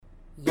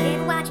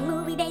watch a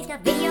movie based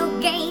off video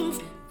games.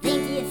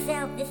 Think to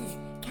yourself, this is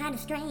kinda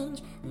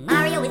strange.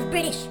 Mario is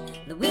British,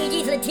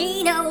 Luigi's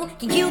Latino,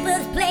 King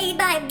Koopa's played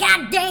by a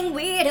goddamn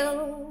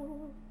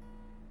weirdo.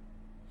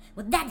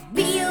 Well, that's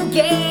video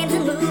games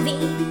and movie.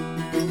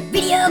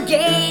 Video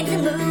games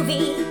and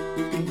movie.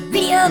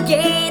 Video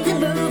games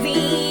and movie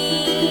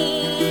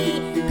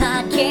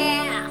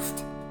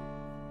podcast.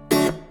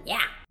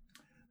 Yeah.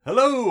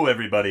 Hello,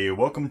 everybody.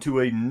 Welcome to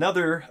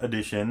another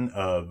edition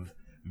of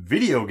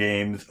Video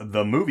Games,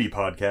 the Movie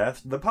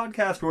Podcast, the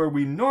podcast where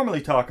we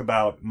normally talk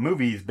about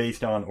movies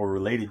based on or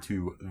related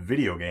to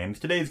video games.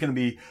 Today's going to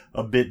be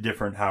a bit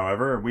different,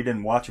 however. We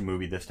didn't watch a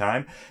movie this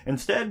time.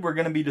 Instead, we're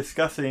going to be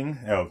discussing,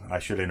 I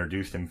should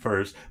introduce him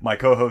first, my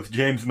co-host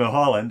James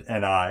Milholland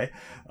and I.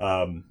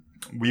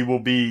 We will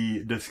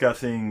be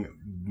discussing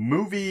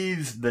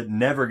movies that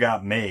never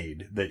got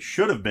made, that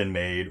should have been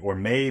made, or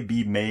may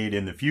be made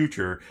in the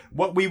future,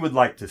 what we would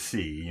like to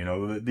see. You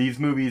know, these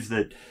movies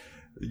that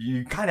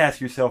you kind of ask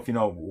yourself, you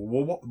know,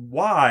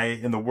 why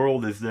in the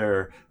world is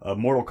there a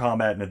Mortal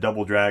Kombat and a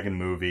Double Dragon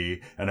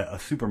movie and a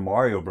Super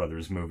Mario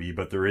Brothers movie,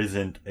 but there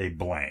isn't a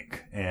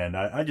blank? And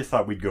I just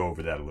thought we'd go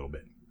over that a little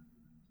bit.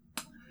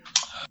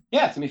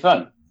 Yeah, it's going to be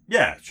fun.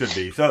 Yeah, it should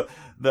be. So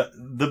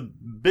the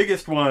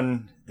biggest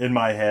one in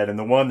my head, and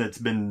the one that's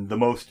been the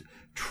most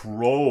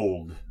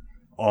trolled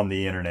on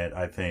the internet,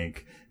 I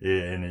think,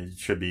 and it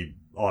should be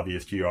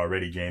obvious to you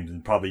already, James,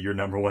 and probably your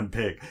number one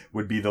pick,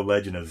 would be The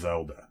Legend of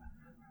Zelda.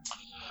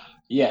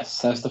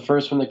 Yes, that's the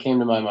first one that came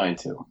to my mind,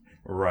 too.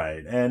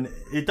 Right. And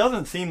it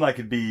doesn't seem like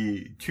it'd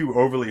be too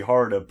overly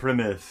hard a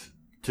premise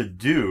to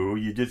do.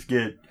 You just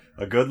get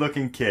a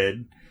good-looking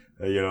kid,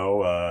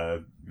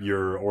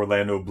 your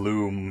Orlando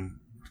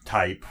Bloom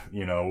type,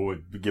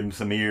 give him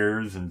some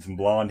ears and some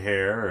blonde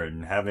hair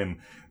and have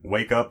him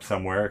wake up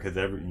somewhere, because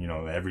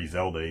every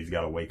Zelda, he's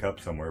got to wake up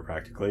somewhere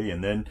practically.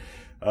 And then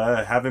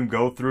have him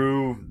go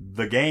through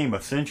the game,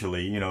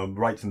 essentially,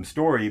 write some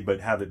story,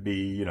 but have it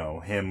be,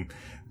 him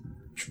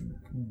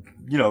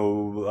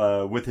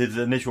with his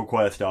initial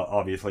quest,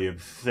 obviously,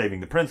 of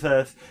saving the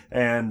princess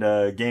and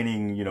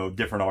gaining,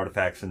 different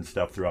artifacts and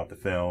stuff throughout the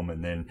film,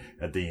 and then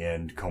at the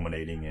end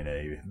culminating in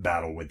a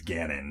battle with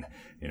Ganon.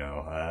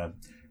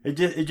 It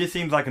just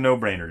seems like a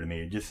no-brainer to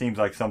me. It just seems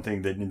like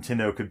something that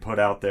Nintendo could put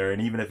out there, and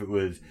even if it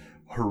was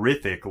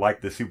horrific,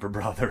 like the Super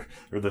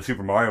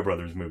Mario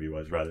Brothers movie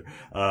was, rather,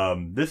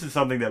 this is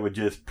something that would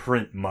just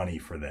print money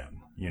for them.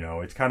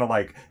 It's kind of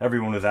like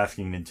everyone was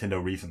asking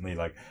Nintendo recently,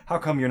 like, how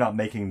come you're not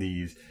making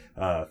these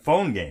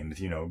phone games,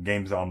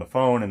 games on the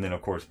phone? And then,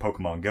 of course,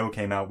 Pokemon Go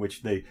came out,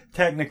 which they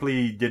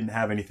technically didn't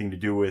have anything to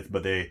do with,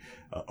 but they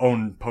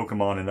own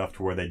Pokemon enough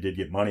to where they did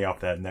get money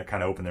off that, and that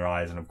kind of opened their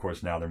eyes. And, of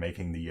course, now they're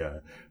making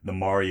the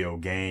Mario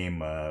game,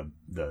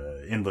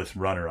 the Endless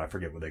Runner, I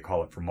forget what they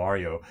call it, for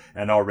Mario.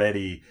 And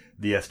already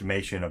the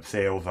estimation of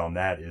sales on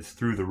that is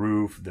through the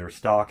roof. Their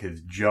stock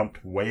has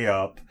jumped way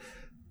up.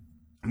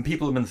 And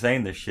people have been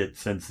saying this shit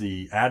since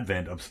the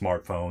advent of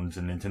smartphones,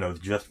 and Nintendo's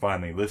just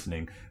finally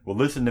listening. Well,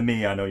 listen to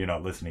me. I know you're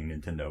not listening,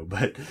 Nintendo,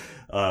 but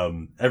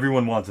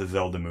everyone wants a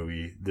Zelda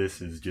movie.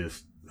 This is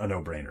just a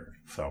no-brainer.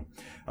 So,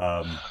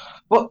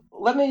 well,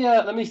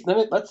 let's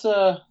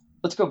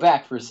go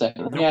back for a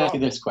second. Let me ask you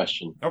this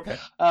question. Okay.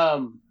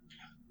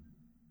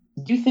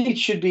 Do you think it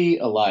should be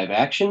a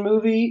live-action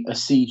movie, a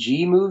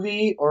CG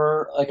movie,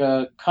 or like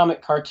a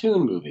comic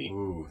cartoon movie?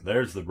 Ooh,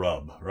 there's the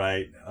rub,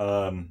 right?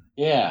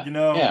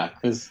 Yeah,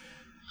 because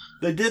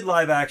they did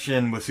live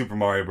action with Super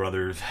Mario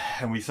Brothers,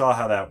 and we saw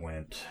how that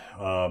went.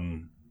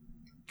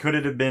 Could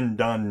it have been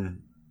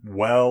done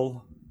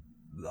well?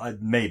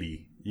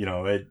 Maybe.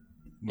 I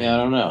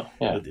don't know.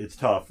 Yeah. It's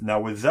tough. Now,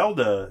 with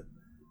Zelda,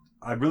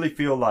 I really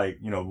feel like,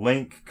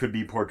 Link could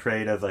be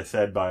portrayed, as I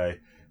said, by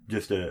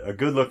just a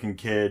good-looking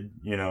kid,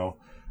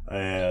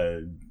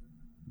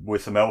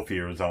 with some elf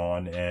ears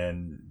on,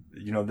 and,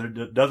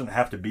 there doesn't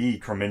have to be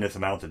tremendous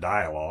amounts of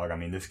dialogue. I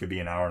mean, this could be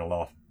an hour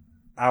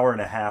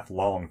and a half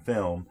long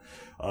film,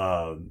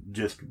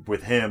 just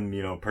with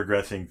him,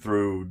 progressing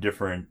through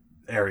different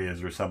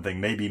areas or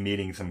something, maybe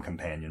meeting some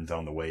companions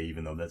on the way,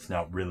 even though that's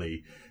not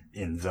really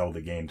in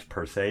Zelda games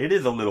per se. It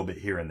is a little bit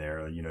here and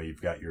there.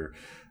 You've got your...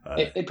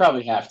 They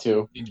probably have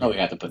to. You probably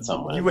have to put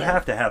someone You would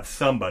have to have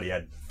somebody,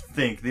 I'd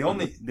think. The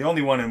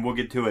only one, and we'll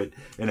get to it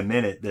in a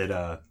minute,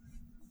 that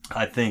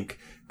I think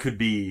could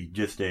be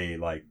just a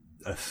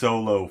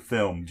solo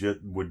film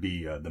would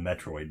be the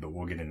Metroid, but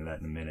we'll get into that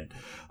in a minute.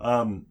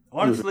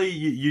 Honestly,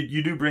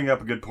 you do bring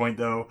up a good point,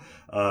 though.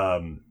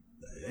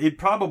 It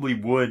probably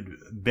would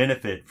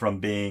benefit from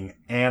being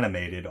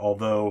animated,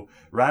 although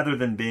rather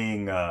than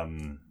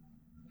being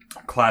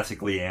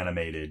classically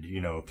animated,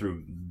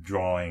 through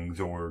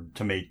drawings or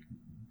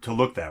to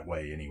look that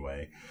way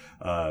anyway.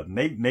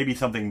 Maybe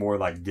something more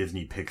like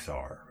Disney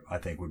Pixar, I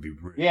think, would be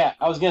really Yeah,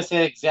 I was going to say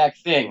the exact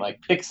thing.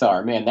 Like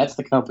Pixar, man, that's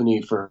the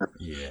company for,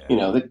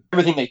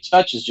 everything they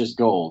touch is just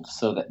gold.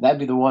 So that'd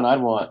be the one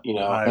I'd want,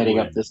 heading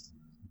up this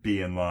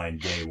be in line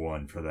day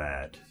one for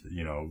that,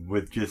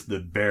 with just the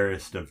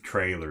barest of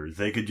trailers.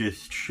 They could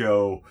just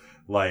show,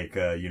 like,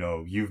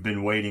 you've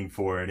been waiting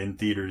for it in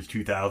theaters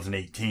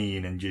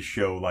 2018, and just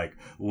show, like,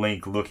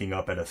 Link looking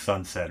up at a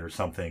sunset or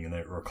something,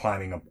 or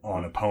climbing up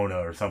on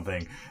Epona or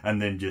something,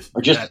 and then just...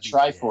 Or just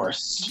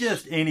Triforce.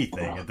 Just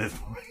anything at this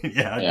point.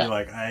 Yeah, I'd be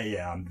like,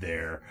 I'm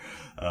there.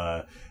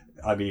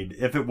 I mean,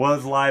 if it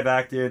was live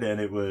acted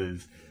and it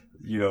was...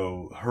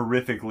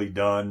 horrifically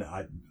done,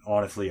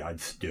 I'd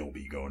still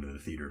be going to the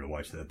theater to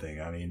watch that thing.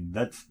 I mean,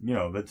 that's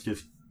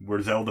just,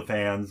 we're Zelda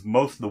fans.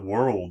 Most of the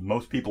world,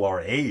 most people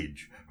our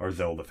age are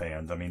Zelda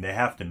fans. I mean, they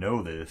have to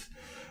know this.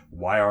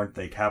 Why aren't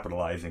they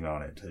capitalizing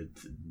on it?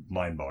 It's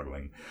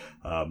mind-boggling.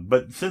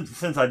 But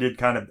since I did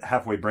kind of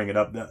halfway bring it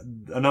up,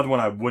 another one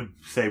I would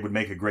say would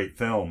make a great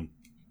film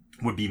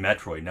would be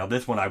Metroid. Now,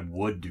 this one I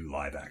would do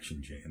live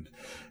action, James.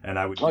 And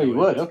I would do you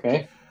would?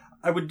 Okay.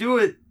 I would do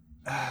it,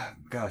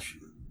 gosh...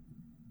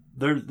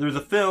 There's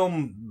a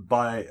film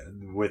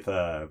with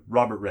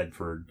Robert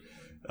Redford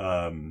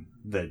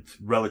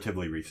that's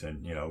relatively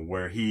recent,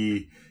 where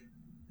he's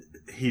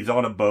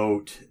on a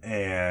boat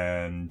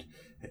and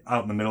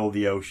out in the middle of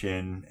the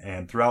ocean,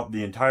 and throughout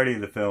the entirety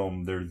of the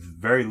film there's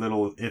very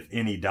little, if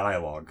any,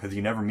 dialogue, because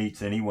he never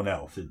meets anyone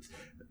else. It's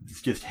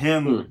just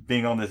him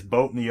being on this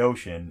boat in the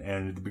ocean,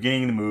 and at the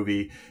beginning of the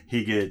movie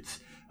he gets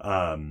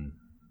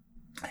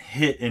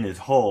hit in his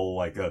hull,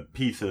 like a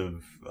piece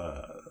of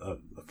a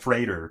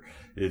freighter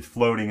is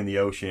floating in the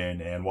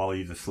ocean, and while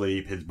he's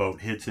asleep his boat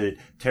hits it,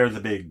 tears a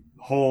big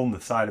hole in the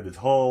side of his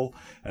hull,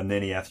 and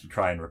then he has to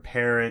try and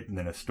repair it, and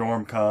then a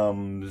storm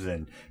comes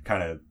and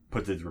kind of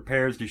puts his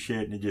repairs to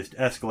shit, and it just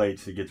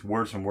escalates. It gets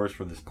worse and worse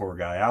for this poor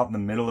guy out in the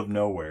middle of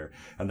nowhere.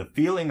 And the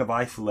feeling of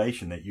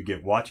isolation that you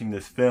get watching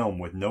this film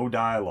with no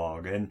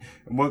dialogue, and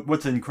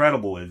what's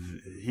incredible is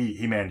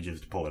he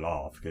manages to pull it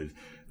off, because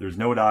there's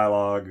no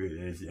dialogue,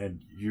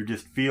 and you're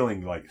just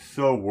feeling like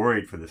so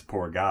worried for this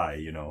poor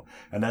guy,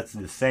 and that's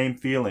the same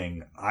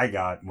feeling I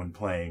got when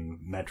playing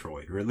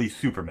Metroid, or at least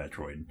Super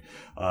Metroid.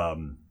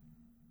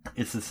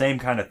 It's the same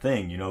kind of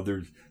thing,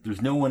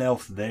 there's no one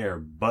else there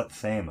but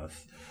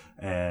Samus,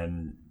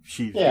 and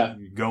she's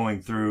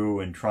going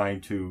through and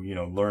trying to,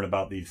 learn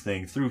about these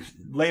things through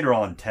later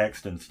on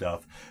text and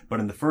stuff. But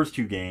in the first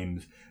two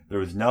games, there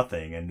was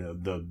nothing,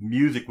 and the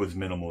music was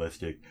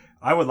minimalistic.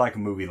 I would like a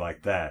movie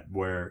like that,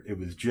 where it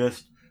was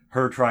just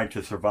her trying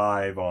to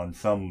survive on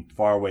some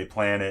faraway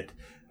planet,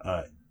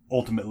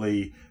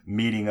 ultimately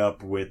meeting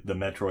up with the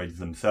Metroids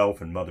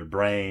themselves and Mother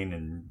Brain,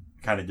 and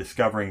kind of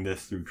discovering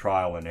this through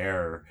trial and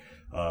error.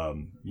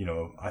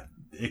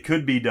 It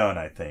could be done,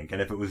 I think, and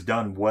if it was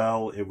done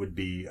well, it would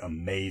be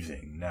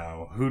amazing.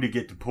 Now, who to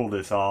get to pull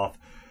this off,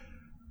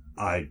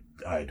 I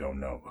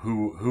don't know.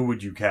 Who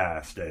would you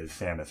cast as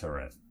Samus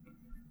Aran?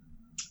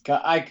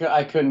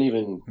 I couldn't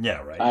even.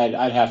 Yeah, right.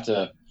 I'd have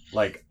to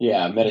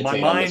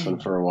meditate on this one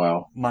for a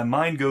while. My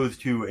mind goes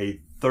to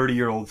a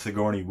 30-year-old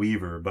Sigourney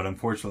Weaver, but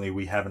unfortunately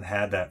we haven't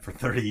had that for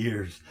 30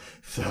 years.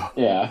 So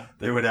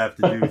they would have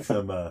to do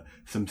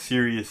some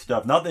serious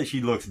stuff. Not that she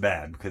looks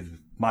bad, because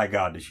my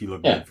God, does she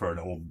look good for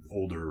an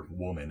older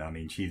woman. I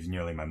mean, she's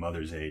nearly my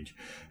mother's age,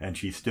 and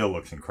she still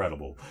looks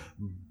incredible,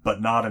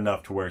 but not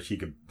enough to where she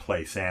could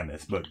play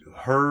Samus. But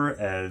her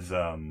as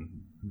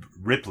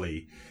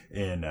Ripley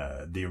in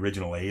the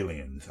original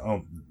Aliens,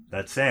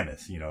 that's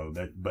Samus,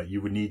 but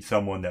you would need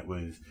someone that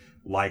was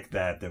like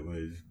that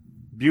was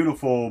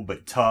beautiful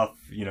but tough,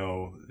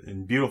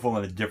 and beautiful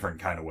in a different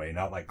kind of way,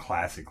 not like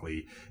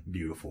classically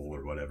beautiful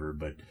or whatever,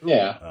 but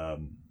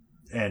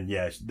and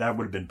yes, that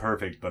would have been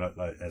perfect. But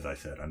as I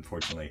said,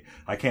 unfortunately,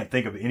 I can't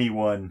think of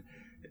anyone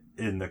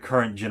in the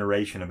current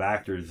generation of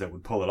actors that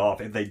would pull it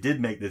off. If they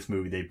did make this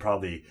movie, they'd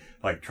probably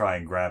like try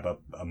and grab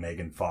up a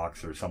Megan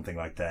Fox or something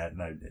like that. And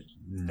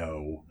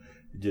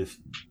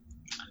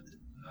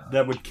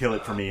that would kill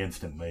it for me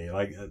instantly.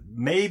 Like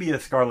maybe a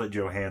Scarlett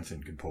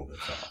Johansson could pull this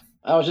off.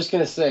 I was just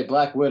gonna say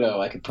Black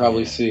Widow. I could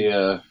probably see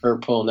her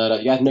pulling that up.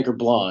 You got to make her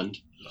blonde.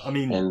 I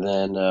mean, and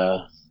then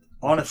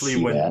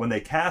honestly, when they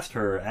cast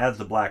her as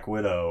the Black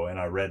Widow, and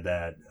I read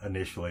that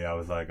initially, I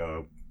was like,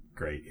 oh,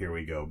 great, here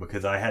we go,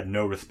 because I had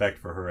no respect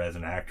for her as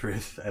an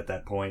actress at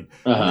that point.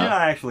 And then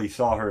I actually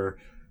saw her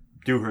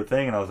do her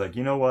thing, and I was like,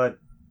 you know what?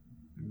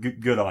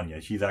 Good on you.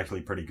 She's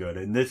actually pretty good.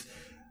 And this,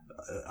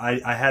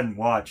 I hadn't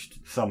watched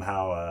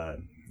somehow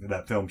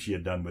that film she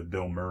had done with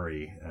Bill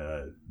Murray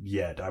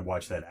yet. I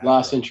watched that after.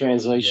 Lost in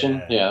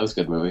Translation? Yeah, that was a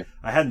good movie.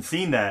 I hadn't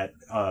seen that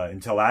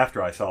until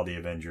after I saw The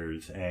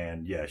Avengers,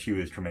 and yeah, she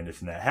was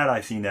tremendous in that. Had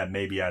I seen that,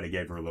 maybe I'd have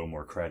gave her a little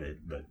more credit,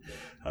 but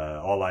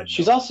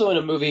She's also in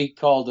a movie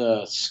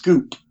called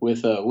Scoop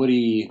with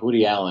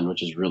Woody Allen,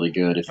 which is really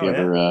good if you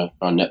ever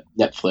on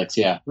Netflix.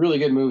 Yeah, really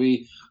good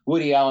movie.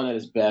 Woody Allen at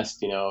his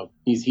best,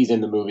 he's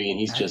in the movie and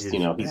he's just,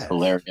 he's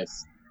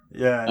hilarious.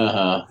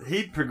 Yeah,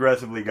 he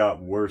progressively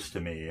got worse to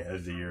me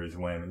as the years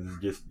went. It was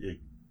just,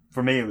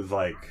 for me, it was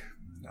like,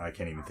 I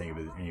can't even think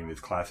of any of his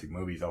classic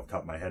movies off the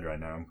top of my head right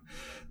now.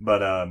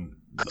 But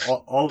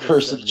all of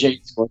Curse of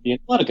Jade Scorpion,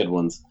 a lot of good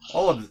ones.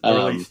 All of his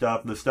early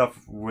stuff, the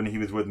stuff when he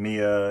was with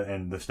Mia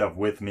and the stuff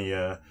with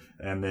Mia,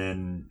 and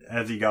then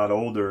as he got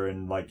older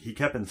and like he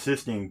kept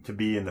insisting to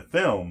be in the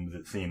films,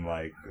 it seemed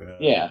like.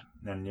 Yeah.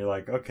 And you're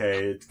like,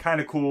 okay, it's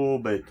kind of cool,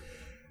 but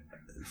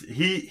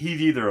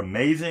he's either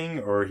amazing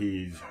or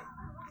he's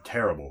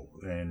terrible.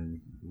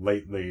 And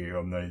lately,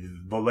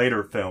 the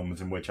later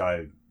films in which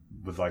I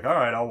was like, all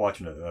right, I'll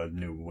watch a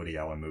new Woody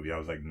Allen movie, I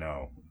was like,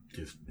 no,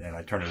 and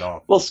I turned it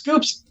off. Well,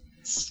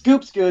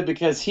 Scoop's good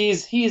because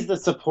he's the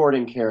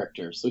supporting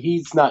character, so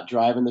he's not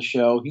driving the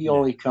show. He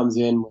only comes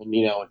in when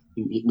we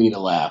need a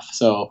laugh.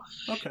 So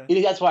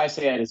that's why I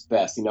say at his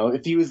best.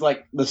 If he was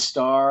like the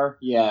star,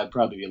 it'd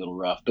probably be a little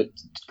rough. But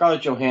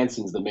Scarlett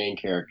Johansson's the main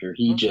character.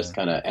 He just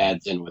kind of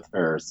adds in with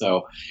her,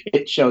 so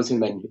it shows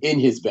him in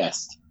his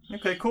best.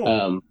 Okay,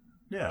 cool.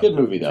 Good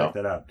movie though. Check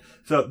that out.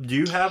 So, do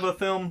you have a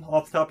film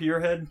off the top of your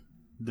head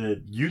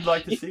that you'd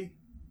like to see?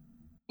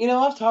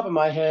 Off the top of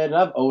my head, and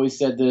I've always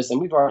said this, and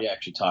we've already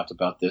actually talked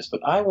about this, but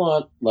I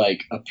want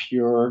like a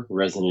pure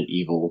Resident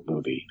Evil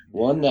movie.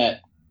 One that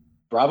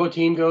Bravo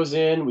team goes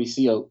in, we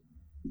see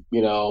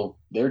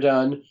they're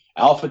done.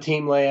 Alpha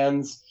team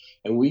lands,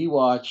 and we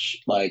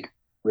watch like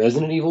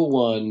Resident Evil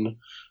 1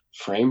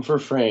 frame for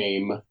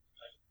frame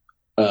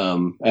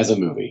as a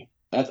movie.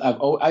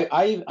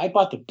 I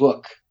bought the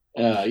book.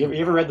 You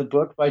ever read the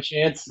book by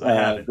chance?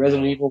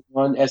 Resident Evil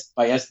 1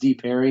 by S.D.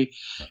 Perry.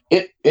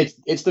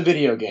 It's the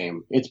video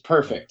game. It's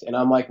perfect. And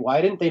I'm like, why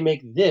didn't they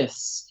make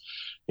this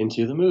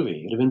into the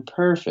movie? It'd have been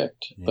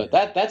perfect. Yeah. But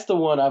that's the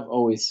one I've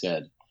always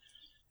said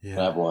that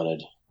I've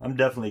wanted. I'm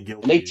definitely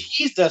guilty. And they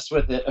teased us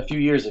with it a few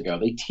years ago.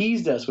 They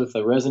teased us with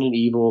the Resident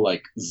Evil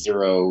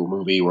 0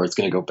 movie where it's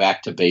going to go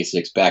back to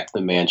basics, back to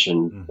the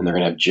mansion, and they're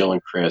going to have Jill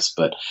and Chris,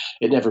 but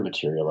it never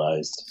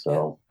materialized.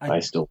 So I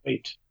still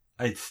wait.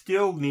 I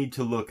still need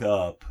to look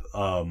up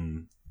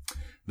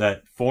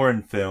that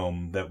foreign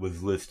film that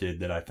was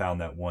listed that I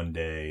found that one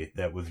day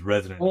that was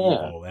Resident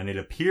Evil, and it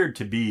appeared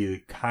to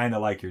be kind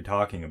of like you're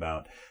talking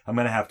about. I'm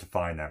going to have to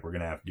find that. We're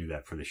going to have to do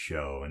that for the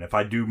show. And if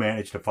I do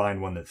manage to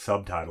find one that's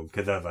subtitled,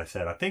 because as I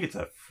said, I think it's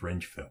a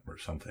French film or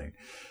something.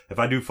 If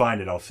I do find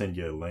it, I'll send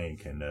you a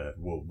link, and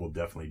we'll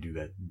definitely do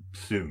that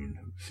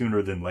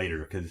sooner than later,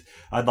 because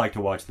I'd like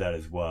to watch that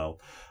as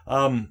well.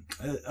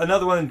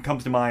 Another one that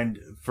comes to mind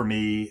for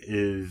me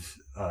is,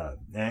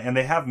 and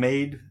they have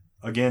made,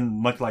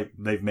 again, much like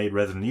they've made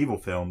Resident Evil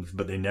films,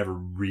 but they never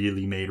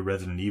really made a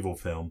Resident Evil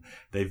film.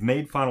 They've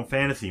made Final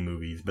Fantasy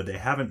movies, but they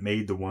haven't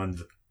made the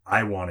ones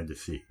I wanted to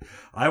see.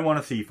 I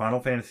want to see Final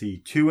Fantasy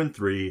 2 and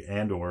 3,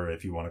 and or,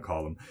 if you want to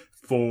call them,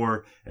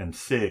 4 and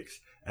 6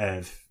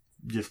 as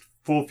just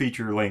full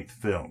feature length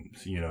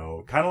films,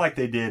 kind of like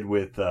they did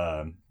with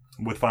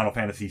Final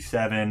Fantasy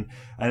 7,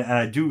 and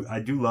I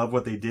do love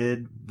what they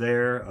did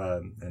there.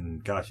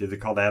 And gosh, is it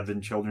called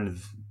Advent Children?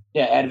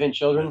 Advent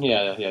Children.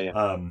 Yeah.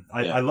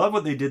 I love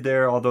what they did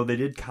there, although they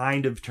did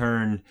kind of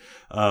turn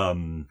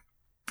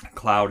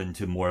Cloud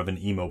into more of an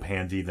emo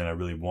pansy than I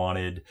really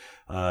wanted.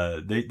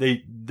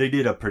 They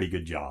did a pretty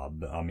good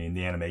job. I mean,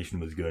 the animation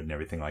was good and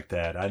everything like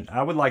that.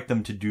 I would like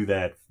them to do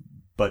that,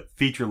 but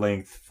feature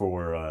length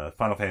for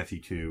Final Fantasy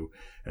 2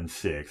 and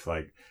 6,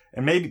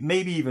 and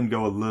maybe even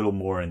go a little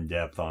more in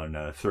depth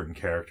on certain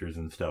characters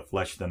and stuff,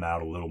 flesh them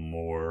out a little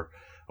more.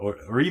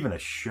 Or even a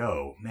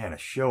show. Man, a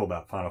show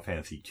about Final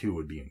Fantasy 2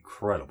 would be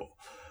incredible.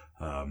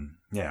 I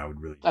would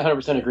really...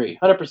 100% agree.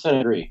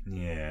 100% agree.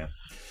 Yeah.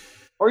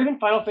 Or even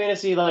Final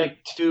Fantasy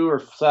 2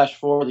 or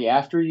 /4, the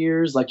after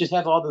years. Just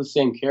have all those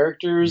same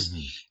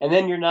characters. And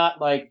then you're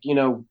not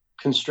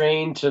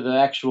constrained to the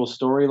actual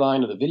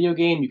storyline of the video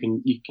game.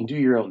 You can do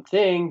your own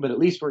thing, but at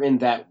least we're in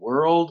that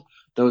world,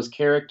 those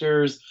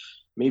characters.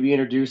 Maybe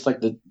introduce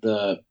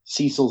the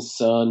Cecil's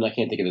son. I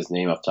can't think of his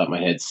name off the top of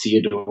my head.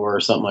 Theodore or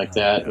something like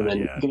that. And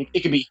then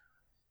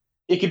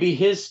it could be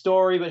his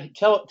story, but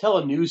tell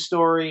a new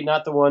story,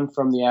 not the one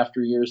from the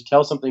after years.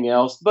 Tell something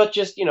else, but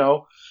just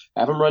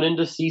have him run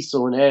into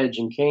Cecil and Edge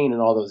and Kane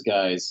and all those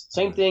guys.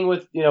 Same thing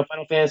with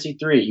Final Fantasy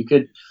 3. You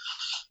could,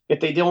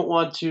 if they don't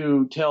want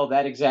to tell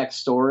that exact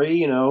story,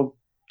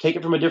 take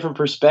it from a different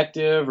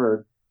perspective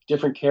or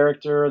different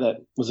character that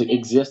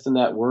exists in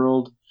that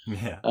world.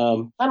 Yeah.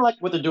 Kind of like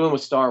what they're doing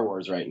with Star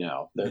Wars right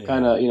now. They're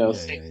kind of,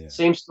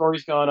 same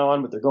story's gone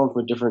on, but they're going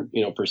from a different,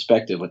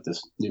 perspective with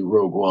this new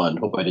Rogue One.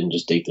 Hope I didn't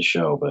just date the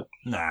show, but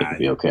it'll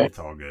be okay. It's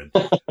all good.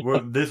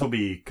 This will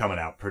be coming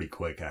out pretty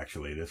quick,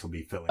 actually. This will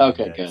be filling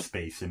that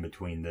space in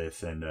between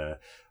this, and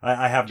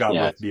I have got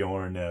with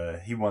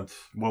Bjorn. He wants.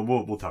 Well,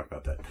 we'll talk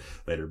about that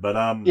later. But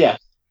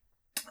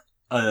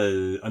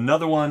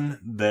another one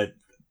that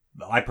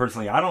I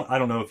personally, I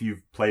don't know if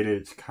you've played it.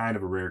 It's kind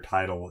of a rare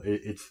title.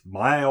 It's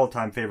my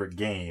all-time favorite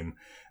game,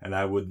 and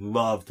I would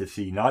love to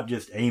see not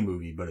just a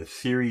movie, but a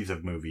series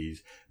of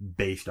movies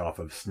based off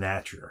of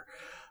Snatcher.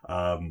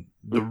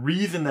 the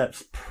reason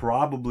that's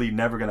probably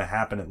never going to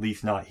happen, at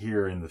least not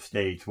here in the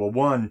States, well,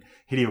 one,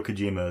 Hideo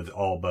Kojima has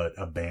all but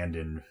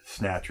abandoned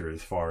Snatcher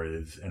as far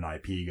as an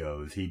IP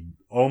goes. He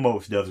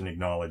almost doesn't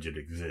acknowledge it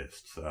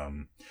exists.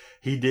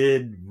 He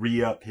did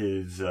re-up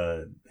his,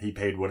 he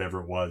paid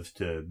whatever it was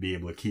to be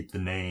able to keep the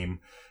name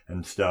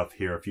and stuff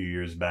here a few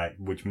years back,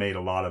 which made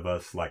a lot of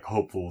us like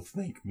hopefuls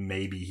think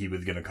maybe he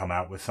was going to come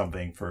out with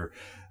something for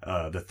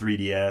the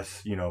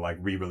 3DS, you know, like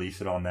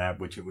re-release it on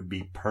that, which it would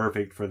be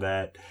perfect for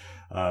that.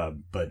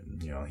 But,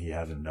 you know, he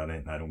hasn't done it,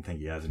 and I don't think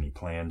he has any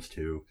plans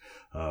to,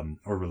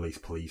 or release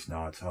Police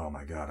Knots. Oh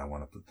my God, I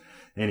want to,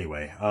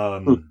 anyway,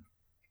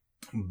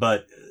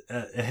 but,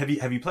 have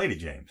you played it,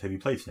 James? Have you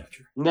played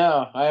Snatcher?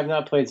 No, I have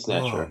not played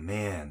Snatcher. Oh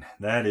man,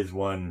 that is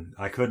one,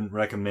 I couldn't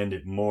recommend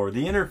it more.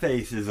 The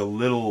interface is a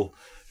little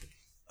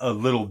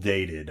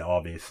dated,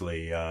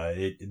 obviously.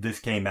 This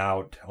came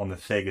out on the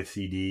Sega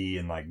CD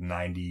in like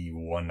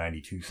 91,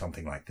 92,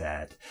 something like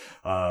that.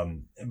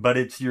 But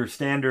it's your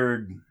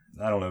standard,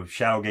 I don't know,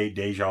 Shadowgate,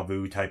 Deja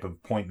Vu type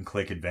of point and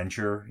click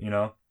adventure, you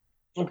know?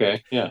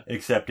 Okay, yeah.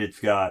 Except it's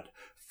got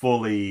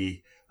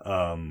fully,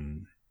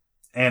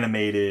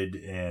 animated,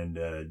 and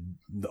a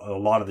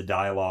lot of the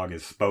dialogue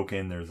is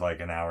spoken. There's like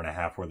an hour and a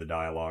half worth of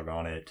dialogue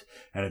on it,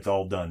 and it's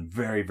all done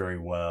very, very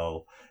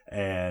well.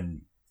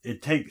 And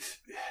it takes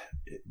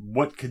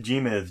what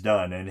Kojima has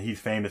done, and he's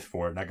famous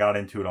for it, and I got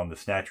into it on the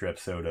Snatcher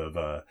episode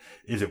of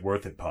Is It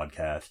Worth It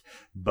podcast,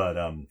 but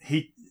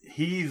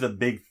he's a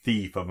big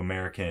thief of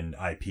American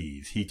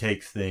IPs. He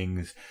takes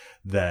things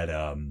that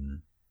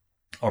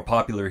are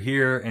popular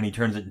here, and he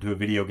turns it into a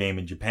video game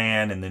in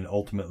Japan, and then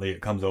ultimately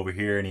it comes over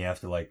here, and he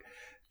has to like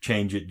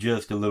change it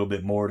just a little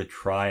bit more to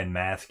try and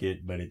mask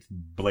it, but it's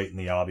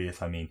blatantly obvious.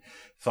 I mean,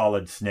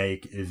 Solid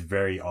Snake is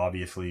very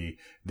obviously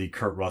the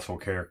Kurt Russell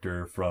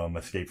character from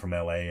Escape from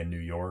LA and New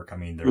York. I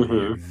mean, they're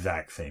the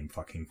exact same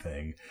fucking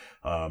thing.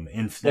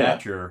 In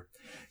Snatcher,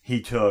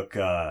 he took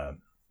the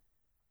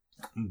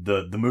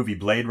movie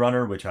Blade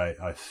Runner, which I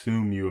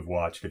assume you have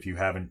watched. If you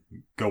haven't,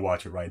 go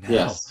watch it right now.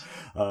 Yes,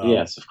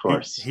 yes, of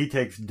course. He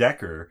takes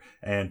Decker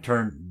and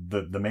turned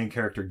the main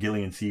character,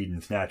 Gillian Seed in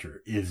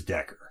Snatcher, is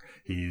Decker.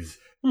 He's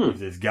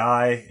this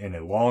guy in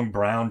a long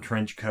brown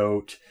trench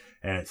coat,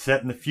 and it's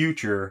set in the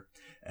future.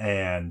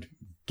 And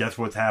guess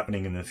what's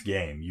happening in this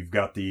game? You've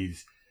got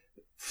these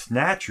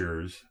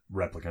Snatchers,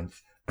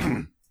 replicants,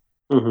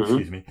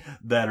 excuse me,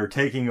 that are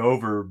taking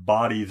over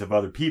bodies of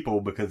other people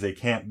because they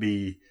can't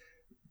be,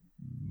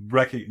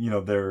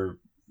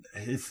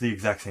 it's the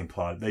exact same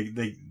plot.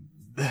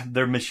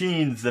 They're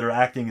machines that are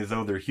acting as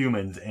though they're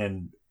humans,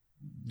 and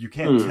you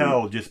can't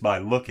tell just by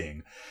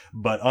looking.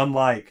 But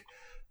unlike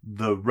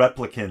the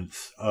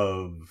replicants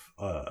of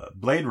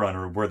Blade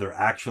Runner, where they're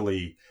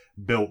actually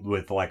built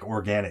with like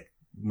organic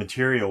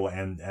material,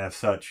 and as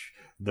such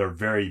they're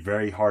very,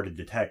 very hard to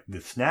detect, the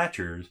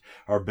Snatchers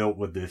are built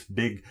with this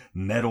big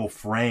metal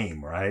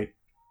frame, right?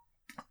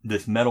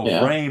 This metal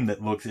frame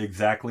that looks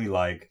exactly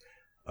like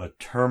a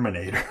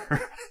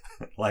Terminator.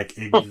 Like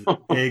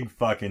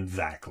fucking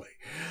exactly.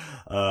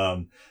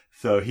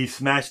 So he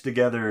smashed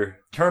together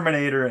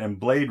Terminator and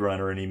Blade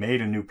Runner, and he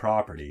made a new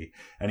property.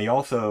 And he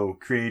also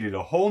created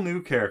a whole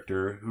new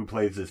character who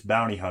plays this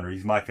bounty hunter.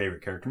 He's my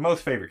favorite character,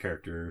 most favorite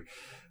character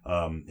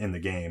in the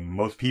game,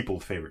 most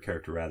people's favorite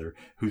character rather,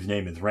 whose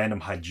name is Random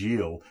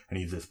Hygiel. And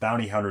he's this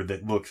bounty hunter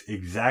that looks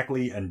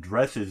exactly and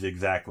dresses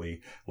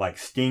exactly like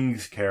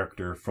Sting's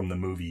character from the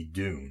movie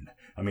Dune.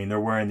 I mean, they're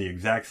wearing the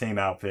exact same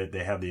outfit.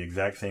 They have the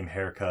exact same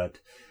haircut.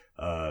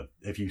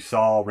 If you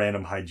saw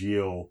Random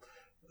Hygiel,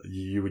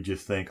 you would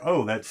just think,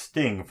 oh, that's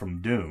Sting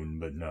from Dune.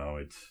 But no,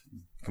 it's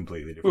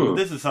completely different.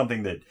 This is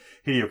something that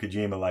Hideo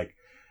Kojima, like,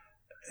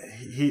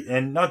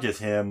 and not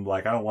just him,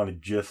 like, I don't want to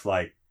just,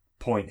 like,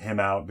 point him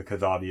out,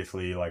 because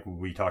obviously, like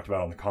we talked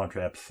about on the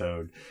Contra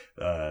episode,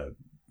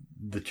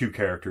 the two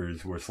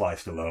characters were Sly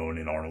Stallone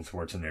and Arnold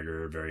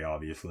Schwarzenegger, very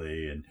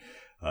obviously. And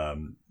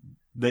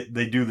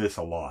they do this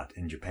a lot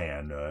in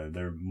Japan.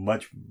 They're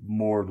much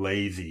more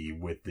lazy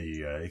with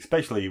the,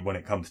 especially when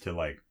it comes to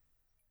like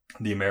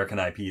the American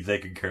IPs. They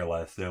could care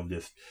less. They'll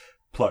just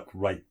pluck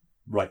right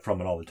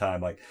from it all the time.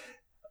 Like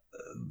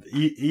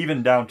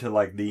even down to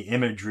like the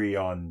imagery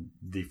on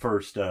the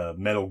first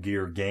Metal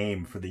Gear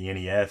game for the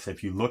NES.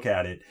 If you look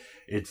at it,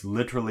 it's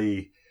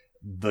literally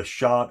the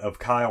shot of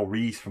Kyle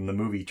Reese from the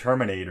movie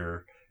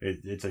Terminator.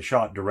 It's a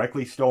shot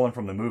directly stolen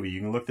from the movie. You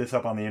can look this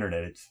up on the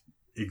internet. It's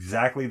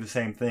exactly the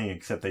same thing,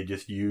 except they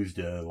just used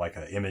like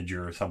an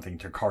imager or something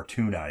to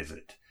cartoonize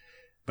it.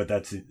 But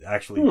that's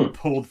actually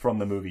pulled from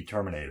the movie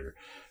Terminator.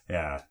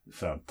 Yeah,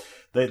 so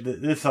this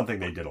is something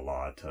they did a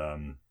lot,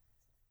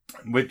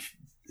 which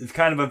is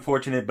kind of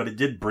unfortunate, but it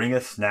did bring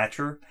us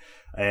Snatcher,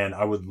 and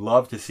I would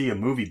love to see a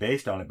movie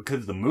based on it,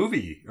 because the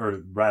movie,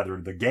 or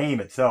rather the game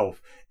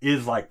itself,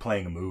 is like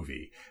playing a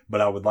movie. But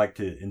I would like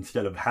to,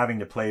 instead of having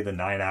to play the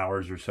 9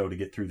 hours or so to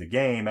get through the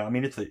game, I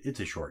mean, it's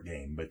a short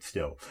game, but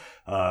still,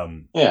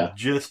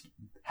 just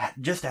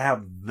just to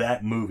have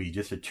that movie,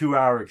 just a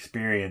 2-hour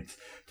experience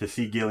to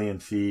see Gillian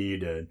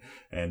Seed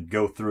and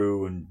go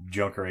through and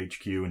Junker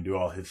HQ and do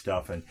all his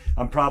stuff. And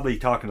I'm probably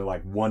talking to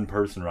like one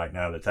person right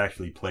now that's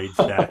actually played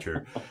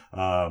Snatcher.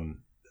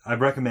 I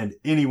recommend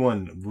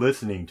anyone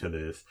listening to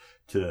this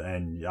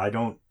and I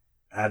don't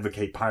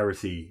advocate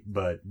piracy,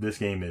 but this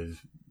game is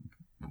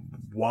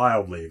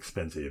wildly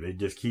expensive. It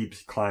just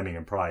keeps climbing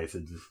in price.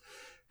 It's just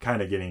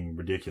kind of getting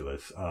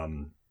ridiculous.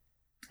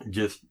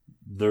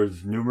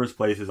 There's numerous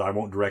places. I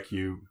won't direct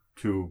you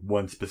to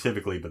one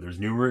specifically, but there's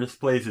numerous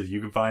places you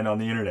can find on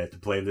the internet to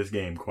play this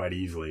game quite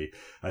easily.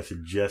 I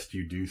suggest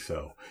you do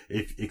so.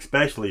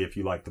 Especially if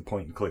you like the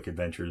point and click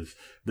adventures,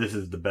 this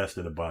is the best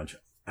of the bunch.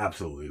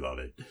 Absolutely love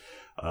it.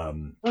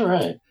 All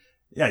right.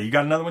 Yeah, you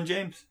got another one,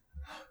 James?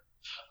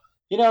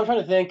 I'm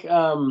trying to think.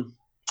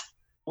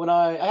 When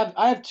I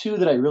have two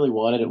that I really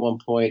wanted at one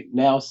point.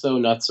 Now, so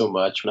not so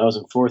much. When I was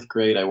in 4th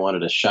grade, I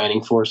wanted a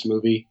Shining Force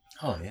movie.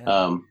 Oh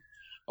yeah.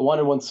 I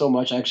wanted one so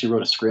much, I actually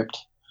wrote a script.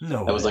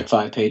 No, that was like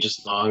 5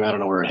 pages long. I don't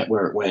know where it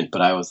went,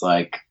 but I was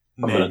like,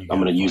 I'm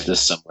gonna use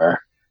this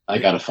somewhere. I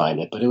gotta find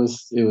it. But it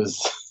was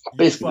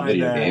basically a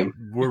video game.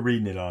 We're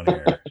reading it on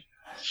air.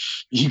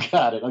 You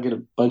got it. I'll get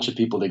a bunch of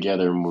people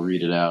together and we'll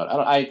read it out.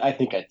 I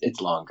think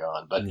it's long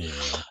gone. But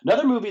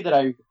another movie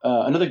that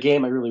another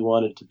game I really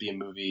wanted to be a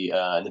movie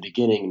in the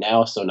beginning.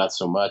 Now, so not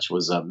so much,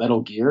 was Metal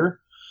Gear.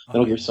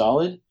 Metal Gear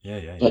Solid.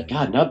 Yeah. But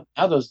God, now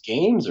those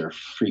games are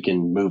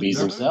freaking movies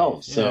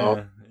themselves.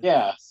 So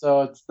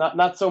so it's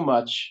not so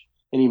much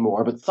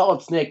anymore. But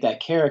Solid Snake, that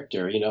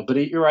character, But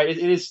you're right. It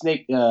is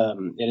Snake.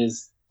 It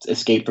is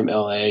Escape from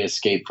L.A.,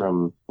 Escape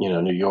from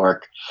New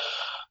York.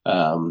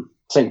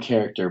 Same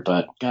character,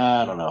 but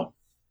God, I don't know.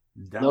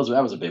 That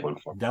was a big one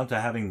for me. Down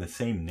to having the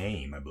same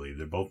name, I believe.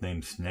 They're both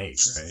named Snake,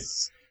 right?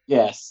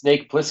 Yeah,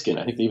 Snake Plissken.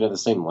 I think they even have the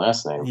same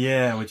last name.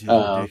 Yeah, which is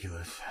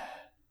ridiculous.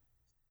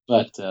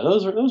 But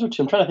those are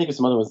two. I'm trying to think of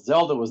some other ones.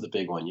 Zelda was the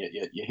big one. You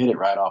hit it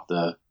right off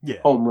the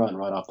home run,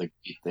 right off the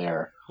gate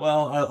there.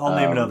 Well, I'll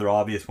name another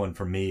obvious one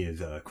for me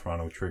is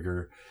Chrono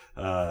Trigger.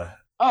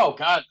 Oh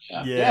God,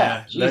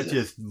 yeah. That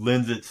just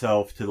lends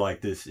itself to like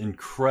this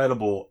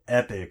incredible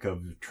epic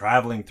of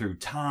traveling through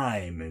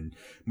time and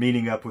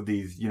meeting up with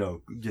these,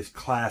 just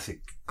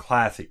classic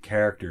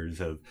characters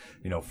of,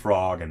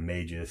 Frog and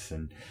Magus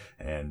and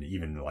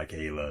even like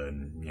Ayla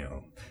and,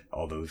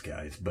 all those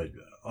guys. But,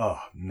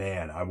 oh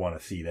man, I want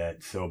to see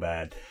that so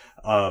bad.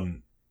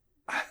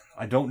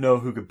 I don't know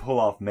who could pull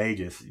off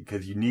Magus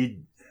because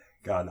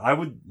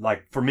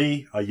for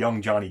me, a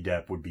young Johnny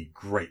Depp would be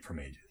great for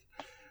Magus.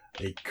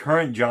 A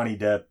current Johnny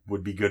Depp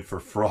would be good for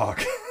Frog.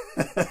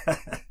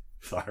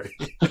 Sorry.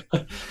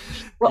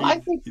 Well, I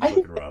think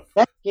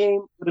that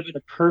game would have been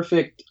a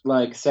perfect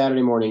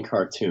Saturday morning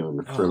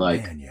cartoon for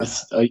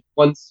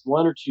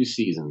one or two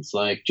seasons.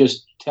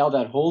 Just tell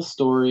that whole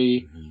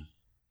story,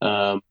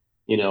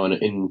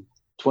 in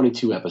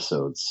 22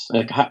 episodes.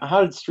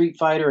 How did Street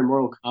Fighter and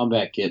Mortal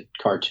Kombat get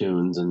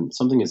cartoons and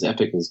something as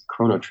epic as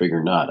Chrono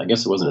Trigger not? I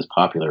guess it wasn't as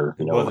popular,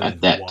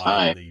 at that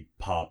time.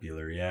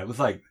 Popular, yeah. It was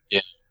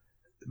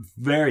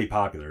very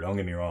popular, don't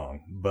get me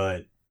wrong,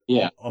 but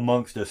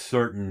amongst a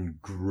certain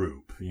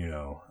group,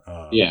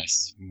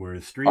 yes.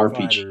 Whereas Street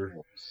Fighter,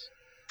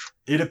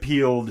 it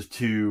appealed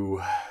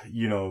to,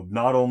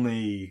 not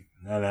only,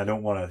 and I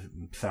don't want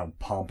to sound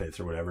pompous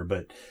or whatever,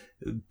 but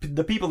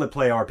the people that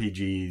play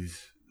RPGs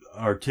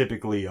are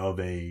typically of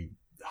a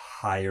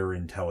higher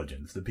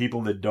intelligence. The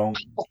people that don't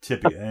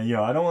typically,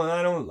 I don't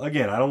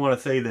want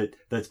to say that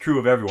that's true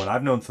of everyone.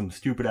 I've known some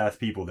stupid ass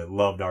people that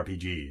loved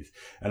RPGs,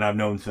 and I've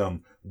known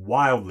some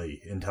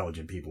wildly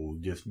intelligent people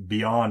just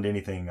beyond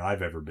anything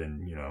I've ever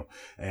been,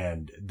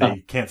 and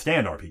they can't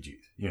stand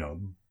RPGs,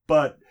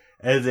 but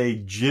as a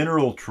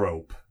general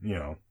trope,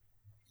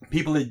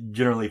 people that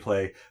generally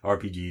play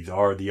RPGs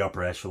are the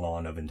upper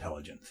echelon of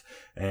intelligence.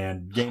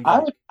 And games I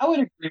would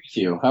agree with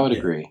you. I would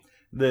agree.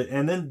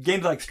 And then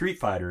games like Street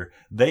Fighter,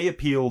 they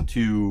appeal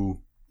to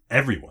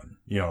everyone.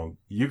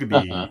 You could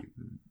be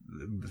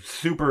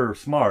super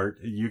smart,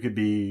 you could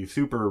be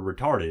super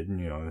retarded,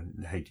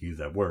 I hate to use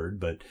that word,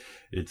 but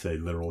it's a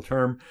literal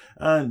term.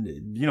 And,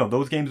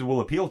 those games will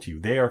appeal to you.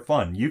 They are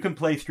fun. You can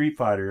play Street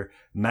Fighter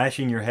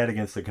mashing your head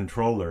against the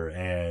controller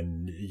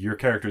and your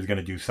character is going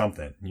to do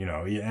something,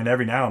 and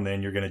every now and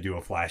then you're going to do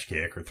a flash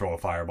kick or throw a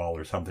fireball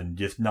or something,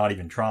 just not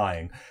even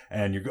trying.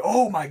 And you go,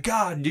 oh my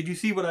God, did you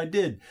see what I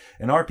did?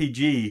 An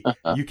RPG,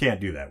 you can't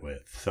do that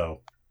with.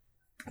 So,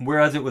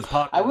 whereas it was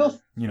popular,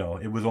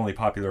 it was only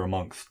popular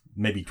amongst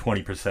maybe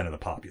 20% of the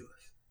populace.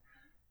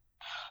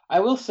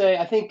 I will say,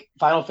 I think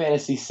Final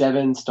Fantasy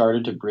VII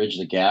started to bridge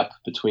the gap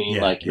between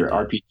your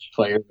RPG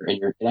player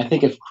and I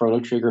think if Chrono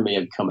Trigger may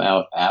have come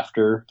out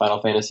after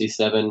Final Fantasy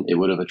VII, it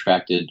would have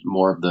attracted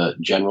more of the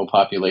general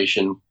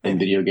population in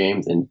video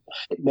games, and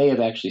it may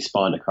have actually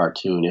spawned a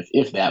cartoon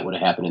if that would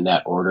have happened in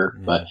that order.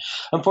 Yeah. But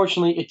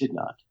unfortunately, it did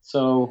not.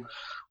 So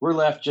we're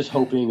left just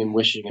hoping and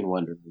wishing and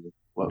wondering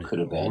what could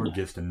have been. Or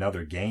just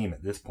another game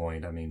at this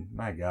point. I mean,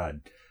 my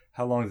God,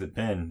 how long has it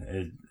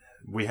been?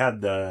 We had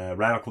the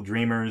Radical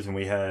Dreamers and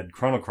we had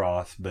Chrono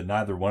Cross, but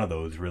neither one of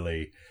those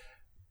really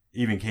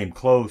even came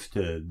close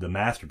to the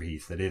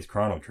masterpiece that is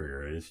Chrono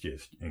Trigger. It's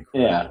just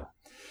incredible.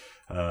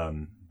 Yeah.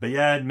 But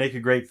yeah, it'd make a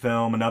great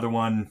film. Another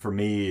one for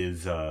me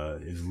is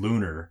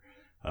Lunar.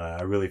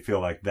 I really feel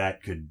like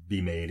that could be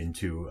made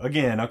into,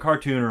 again, a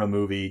cartoon or a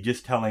movie,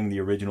 just telling the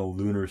original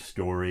Lunar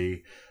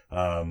story,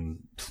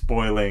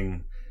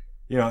 spoiling,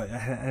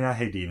 and I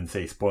hate to even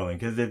say spoiling,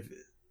 because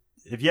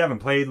if you haven't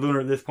played Lunar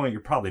at this point,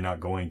 you're probably not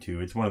going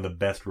to. It's one of the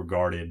best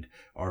regarded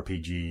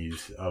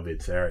RPGs of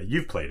its era.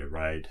 You've played it,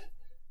 right?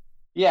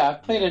 Yeah,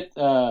 I've played it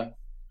a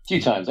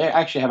few times. I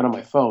actually have it on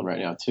my phone right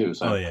now too,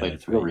 so I played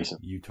it real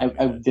recent.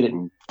 I did it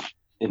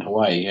in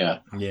Hawaii, yeah.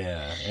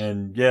 Yeah,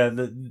 and yeah,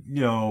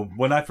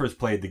 when I first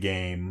played the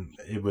game,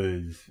 it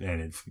was,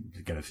 and it's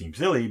going to seem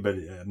silly, but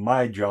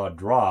my jaw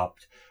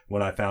dropped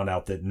when I found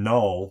out that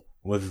Null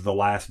was the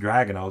last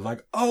dragon. I was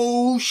like,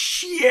 oh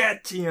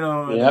shit,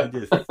 I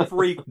just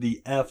freaked the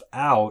F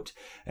out.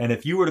 And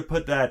if you were to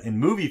put that in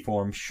movie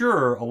form,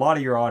 sure, a lot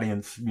of your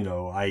audience,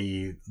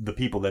 i.e. the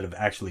people that have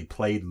actually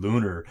played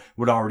Lunar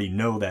would already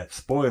know that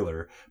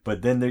spoiler,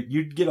 but then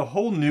you'd get a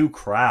whole new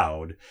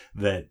crowd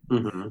that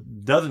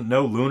doesn't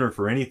know Lunar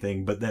for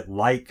anything, but that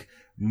like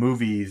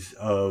movies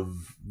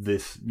of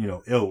this,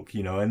 ilk,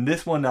 and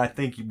this one I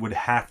think would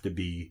have to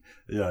be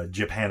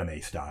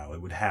Japanime style.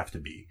 It would have to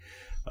be.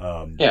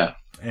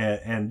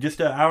 And just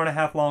an hour and a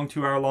half long,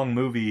 2 hour long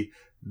movie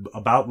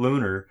about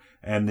Lunar,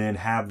 and then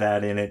have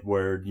that in it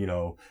where,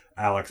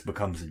 Alex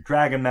becomes the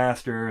Dragon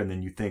Master, and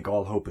then you think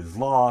all hope is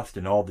lost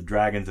and all the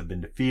dragons have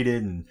been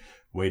defeated, and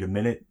wait a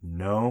minute,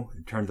 no,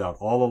 it turns out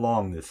all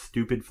along this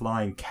stupid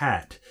flying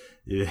cat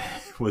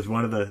was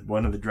one of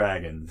the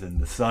dragons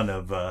and the son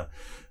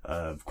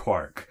of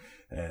Quark.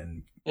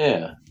 And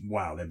yeah,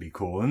 wow, that'd be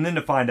cool. And then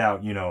to find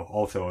out,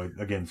 also,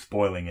 again,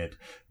 spoiling it,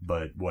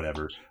 but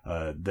whatever,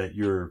 that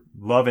your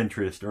love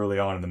interest early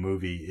on in the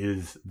movie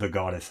is the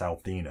goddess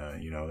Althena.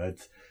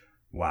 That's,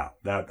 wow,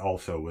 that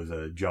also was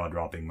a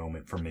jaw-dropping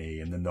moment for me.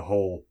 And then the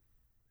whole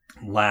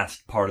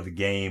last part of the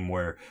game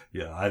where,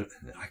 I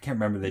can't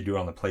remember if they do it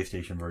on the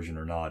PlayStation version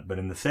or not, but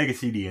in the Sega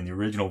CD, in the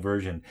original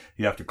version,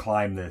 you have to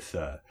climb this,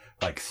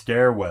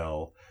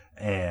 stairwell,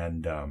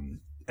 and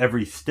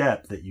every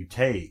step that you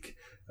take,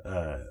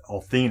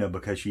 Althena,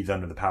 because she's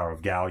under the power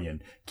of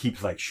Galleon,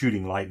 keeps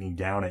shooting lightning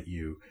down at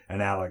you,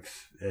 and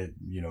Alex,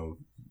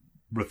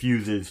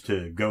 refuses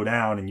to go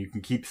down, and you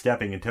can keep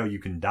stepping until you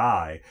can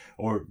die,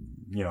 or,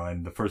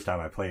 and the first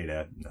time I played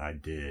it, I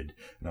did,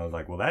 and I was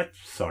like, well, that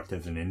sucked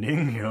as an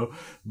ending,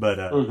 but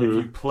if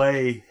you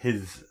play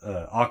his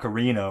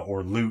ocarina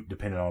or lute,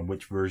 depending on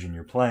which version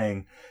you're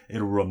playing,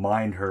 it'll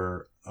remind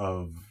her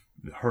of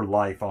her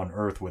life on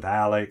Earth with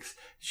Alex.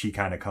 She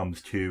kind of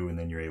comes to, and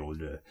then you're able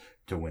to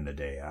win the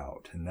day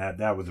out. And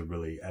that was a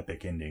really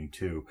epic ending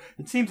too.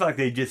 It seems like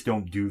they just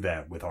don't do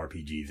that with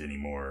RPGs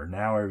anymore.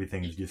 Now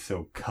everything is just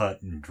so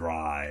cut and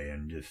dry,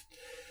 and just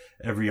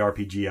every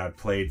RPG I've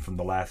played from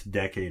the last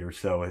decade or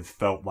so has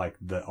felt like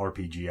the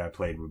RPG I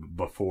played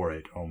before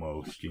it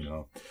almost,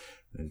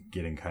 It's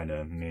getting kind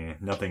of meh.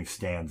 Nothing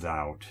stands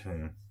out.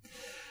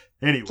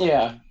 Anyway.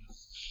 Yeah.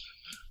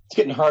 It's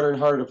getting harder and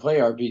harder to play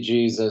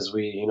RPGs as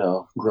we,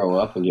 grow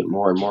up and get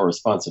more and more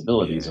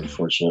responsibilities,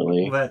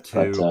 unfortunately. Well, that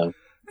too.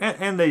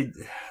 And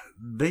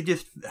they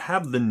just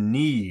have the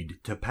need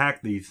to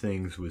pack these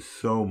things with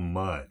so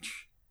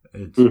much.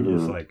 It's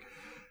just like,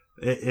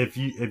 if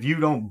you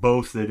don't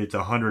boast that it's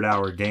a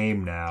 100-hour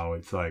game now,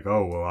 it's like,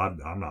 oh, well,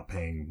 I'm not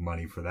paying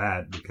money for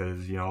that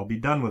because, I'll be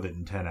done with it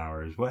in 10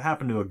 hours. What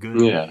happened to a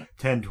good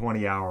 10,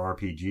 20-hour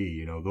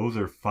RPG? Those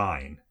are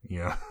fine.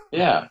 Yeah,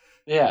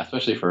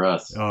 especially for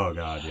us. Oh,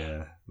 God,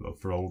 yeah. Well,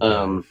 for old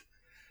guys.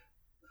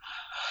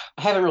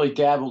 I haven't really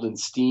dabbled in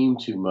Steam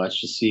too much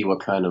to see what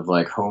kind of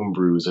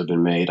homebrews have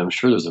been made. I'm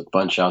sure there's a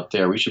bunch out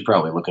there. We should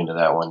probably look into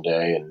that one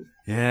day and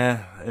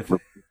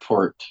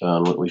report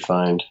on what we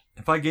find.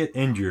 If I get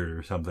injured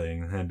or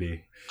something, that'd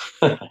be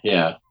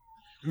yeah.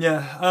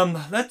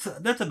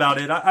 That's about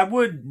it. I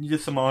would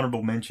just some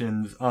honorable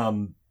mentions.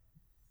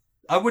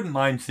 I wouldn't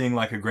mind seeing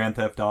a Grand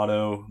Theft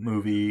Auto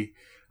movie.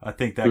 I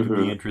think that could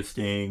be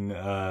interesting.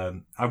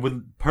 I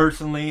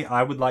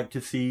would like to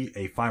see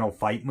a Final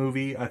Fight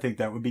movie. I think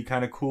that would be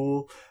kind of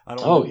cool.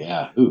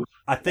 Yeah. Ooh.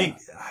 I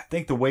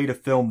think the way to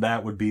film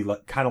that would be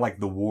kind of like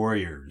The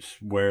Warriors,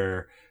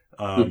 where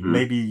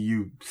maybe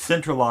you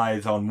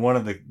centralize on one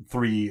of the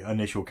three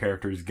initial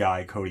characters,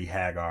 Guy, Cody,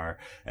 Hagar,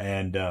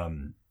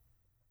 and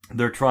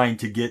they're trying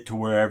to get to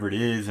wherever it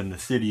is, and the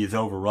city is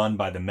overrun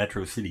by the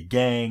Metro City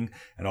gang,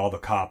 and all the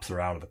cops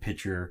are out of the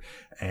picture.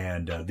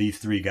 And these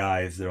three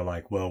guys, they're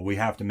like, well, we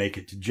have to make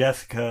it to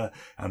Jessica,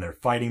 and they're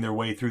fighting their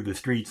way through the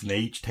streets, and they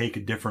each take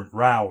a different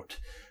route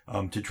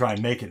to try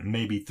and make it. And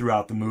maybe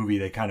throughout the movie,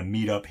 they kind of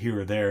meet up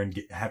here or there and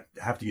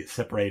have to get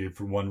separated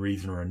for one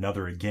reason or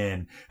another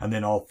again. And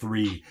then all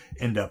three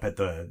end up at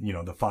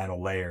the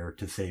final lair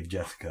to save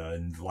Jessica,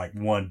 and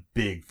one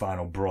big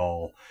final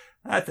brawl.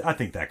 I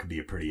think that could be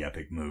a pretty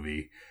epic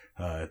movie,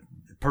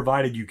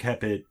 provided you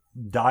kept it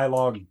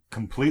dialogue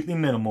completely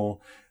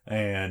minimal,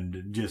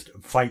 and just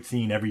fight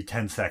scene every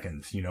 10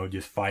 seconds,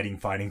 just fighting,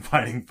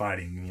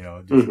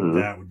 just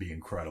that would be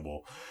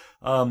incredible.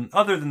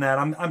 Other than that,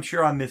 I'm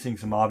sure I'm missing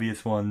some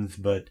obvious ones,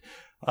 but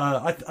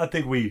I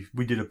think we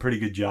did a pretty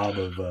good job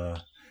of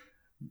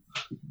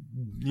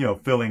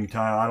filling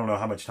time. I don't know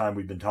how much time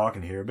we've been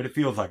talking here, but it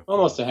feels like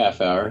almost a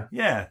half hour.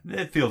 Yeah,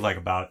 it feels like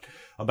about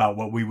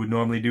what we would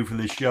normally do for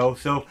this show.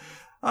 So,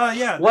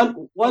 yeah.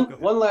 One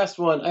last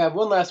one. I have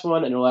one last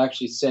one, and it'll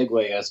actually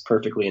segue us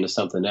perfectly into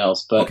something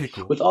else. But okay,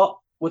 cool.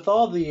 with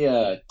all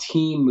the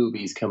team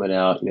movies coming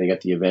out, you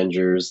got the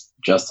Avengers,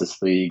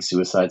 Justice League,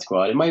 Suicide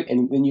Squad. You might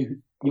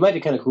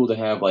be kind of cool to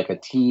have like a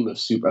team of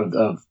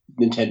of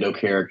Nintendo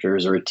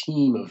characters or a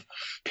team of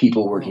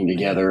people working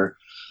together.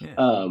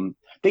 Yeah.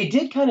 They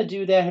did kind of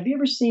do that. Have you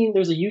ever seen?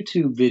 There's a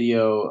YouTube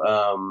video.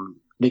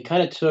 They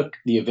kind of took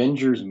the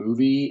Avengers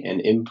movie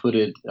and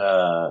inputted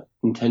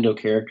Nintendo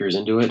characters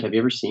into it. Have you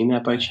ever seen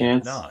that by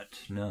chance? Not,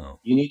 no.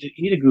 You need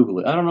to Google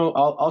it. I don't know.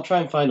 I'll try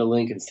and find a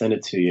link and send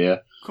it to you.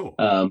 Cool.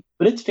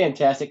 But it's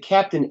fantastic.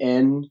 Captain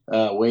N,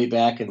 way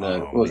back in the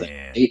late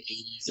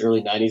 80s,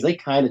 early 90s, they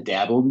kind of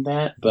dabbled in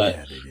that, but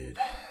yeah, they did.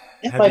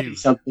 It might be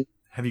something.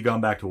 Have you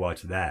gone back to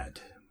watch that?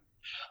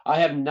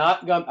 I have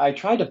not gone. I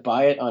tried to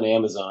buy it on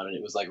Amazon and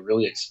it was like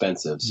really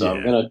expensive. So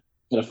I'm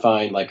gonna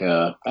find like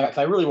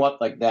I really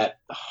want like that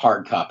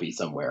hard copy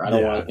somewhere. I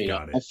don't want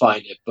I'll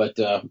find it, but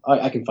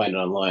I can find it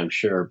online, I'm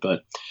sure.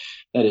 But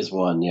that is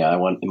one, I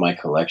want in my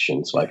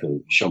collection so I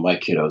can show my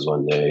kiddos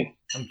one day.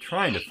 I'm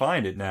trying to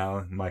find it now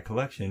in my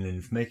collection, and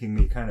it's making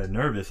me kind of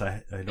nervous.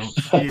 I don't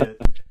see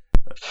it.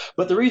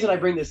 But the reason I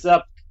bring this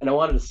up, and I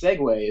wanted to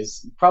segue,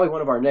 is probably one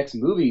of our next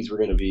movies we're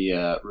going to be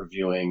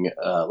reviewing,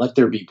 Let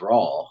There Be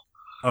Brawl.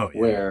 Oh,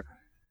 yeah. Where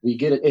we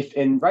get it.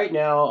 And right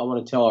now, I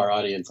want to tell our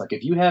audience, like,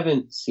 if you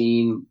haven't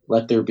seen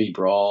Let There Be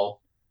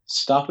Brawl,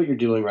 stop what you're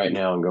doing right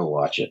now and go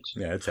watch it.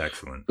 Yeah, it's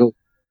excellent.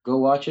 Go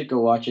watch it.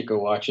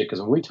 Because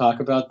when we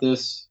talk about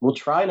this, we'll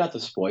try not to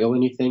spoil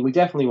anything. We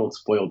definitely won't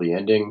spoil the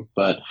ending,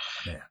 but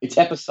it's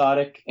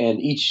episodic,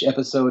 and each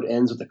episode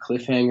ends with a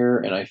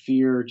cliffhanger. And I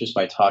fear just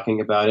by talking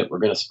about it, we're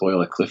going to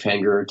spoil a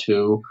cliffhanger or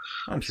two.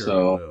 I'm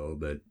sure we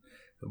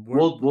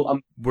will, but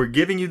we're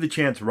giving you the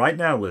chance right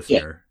now,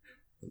 listener.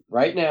 Yeah.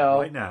 Right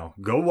now,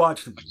 go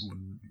watch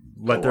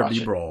Let There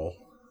Be Brawl.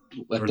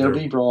 Let There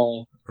Be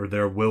Brawl. Or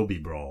There Will Be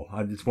Brawl.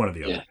 It's one or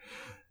the other.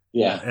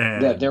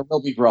 Yeah, there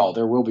will be brawl.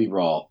 There will be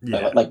brawl.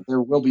 Yeah. Like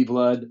there will be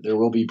blood. There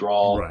will be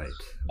brawl. Right.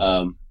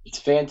 It's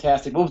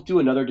fantastic. We'll do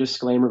another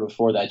disclaimer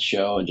before that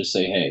show and just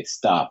say, hey,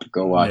 stop.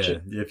 Go watch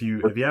it. If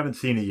you haven't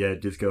seen it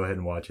yet, just go ahead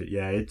and watch it.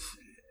 Yeah,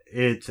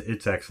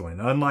 it's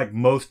excellent. Unlike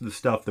most of the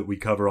stuff that we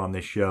cover on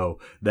this show,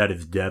 that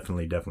is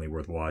definitely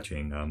worth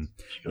watching. I'm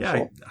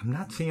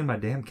not seeing my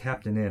damn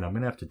Captain N. I'm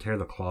gonna have to tear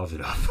the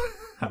closet up.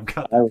 I've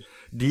got a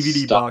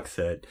DVD box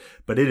set,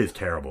 but it is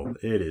terrible.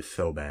 It is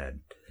so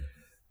bad.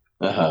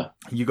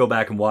 You go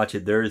back and watch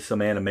it, there is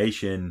some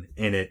animation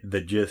in it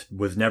that just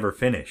was never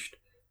finished.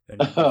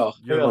 And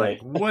you're really?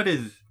 Like,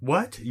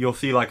 what? You'll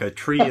see like a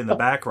tree in the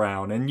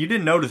background, and you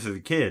didn't notice as a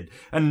kid,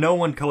 and no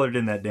one colored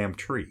in that damn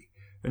tree.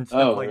 And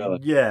stuff really?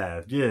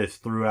 Yeah,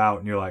 just throughout,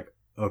 and you're like,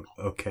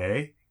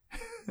 okay.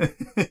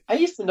 I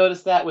used to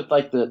notice that with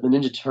like the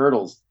Ninja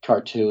Turtles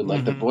cartoon,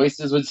 like the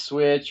voices would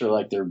switch, or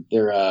like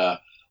their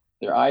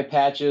eye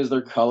patches,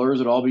 their colors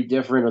would all be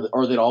different,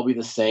 or they'd all be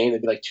the same.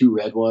 They'd be like two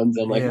red ones.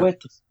 I'm like,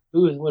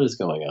 what is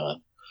going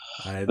on?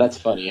 That's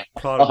funny.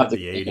 I'll have to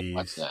the 80s.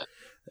 watch that.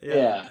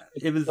 Yeah,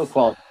 it was no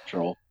quality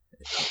control.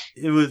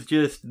 It was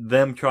just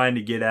them trying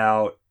to get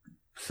out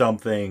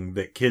something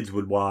that kids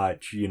would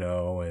watch,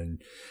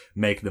 and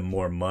make them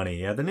more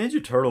money. Yeah, the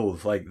Ninja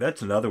Turtles, like,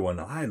 that's another one.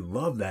 I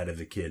love that as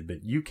a kid,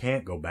 but you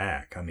can't go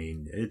back. I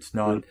mean, it's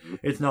not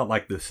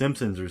like The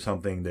Simpsons or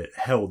something that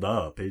held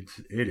up. It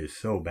is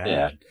so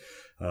bad.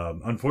 Yeah.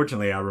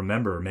 Unfortunately, I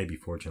remember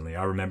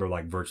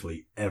like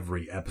virtually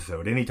every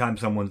episode. Anytime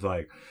someone's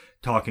like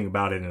talking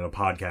about it in a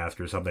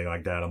podcast or something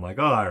like that, I'm like,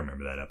 oh, I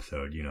remember that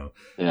episode,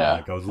 Yeah.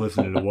 Like I was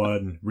listening to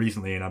one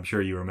recently, and I'm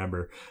sure you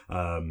remember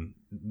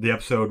the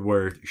episode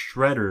where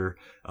Shredder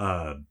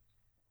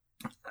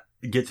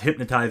gets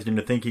hypnotized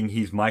into thinking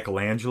he's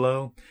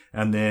Michelangelo,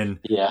 and then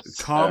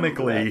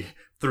comically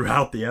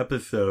throughout the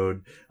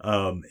episode,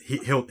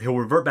 he'll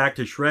revert back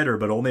to Shredder,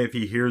 but only if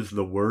he hears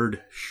the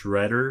word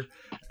Shredder.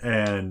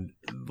 And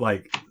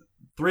like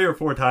 3 or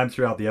 4 times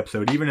throughout the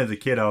episode, even as a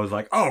kid, I was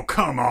like, oh,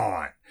 come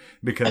on.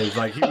 Because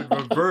like he would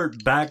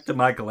revert back to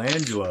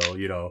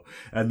Michelangelo,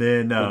 and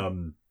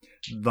then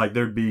like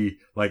there'd be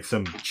like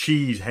some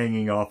cheese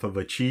hanging off of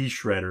a cheese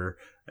shredder,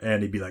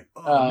 and he'd be like,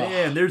 oh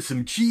man, there's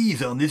some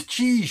cheese on this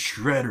cheese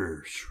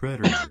shredder.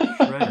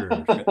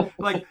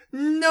 Like,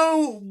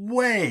 no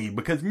way,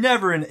 because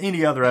never in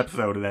any other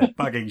episode of that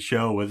fucking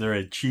show was there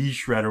a cheese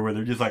shredder where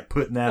they're just like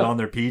putting that on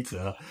their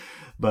pizza.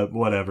 But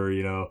whatever,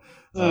 and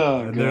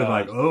they're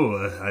like,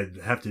 I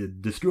have to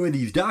destroy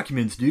these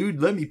documents,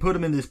 dude. Let me put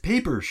them in this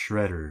paper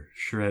shredder,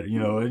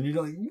 and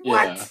you're like,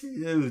 what?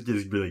 Yeah. It was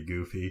just really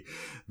goofy.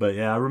 But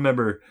yeah, I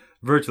remember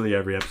virtually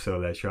every episode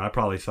of that show. I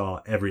probably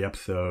saw every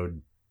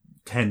episode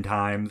 10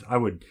 times.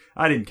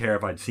 I didn't care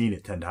if I'd seen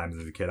it 10 times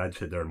as a kid. I'd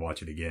sit there and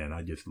watch it again.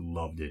 I just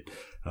loved it.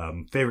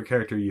 Favorite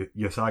character,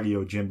 Yosagi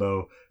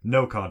Yojimbo,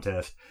 no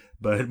contest.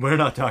 But we're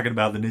not talking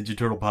about the Ninja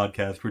Turtle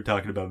podcast. We're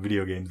talking about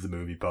Video Games the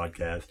Movie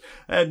podcast.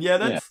 And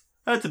yeah,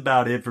 that's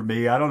about it for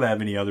me. I don't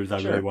have any others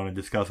I really want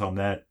to discuss on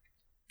that.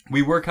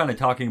 We were kind of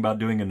talking about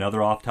doing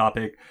another off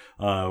topic.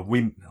 I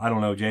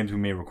don't know, James, we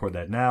may record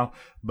that now,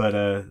 but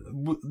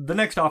the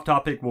next off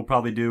topic will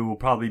probably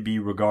be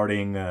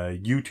regarding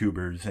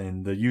YouTubers,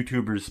 and the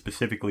YouTubers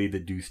specifically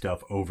that do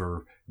stuff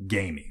over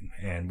gaming.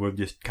 And we'll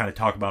just kind of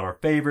talk about our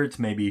favorites,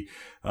 maybe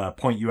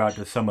point you out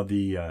to some of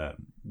the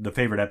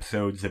favorite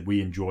episodes that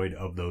we enjoyed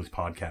of those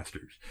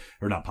podcasters,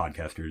 or not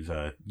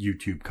podcasters,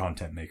 YouTube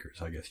content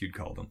makers, I guess you'd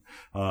call them.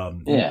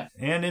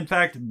 And in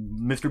fact,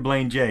 Mr.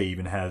 Blaine J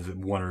even has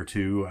one or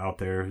two out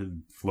there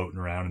floating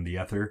around in the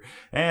ether,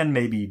 and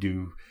maybe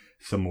do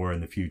some more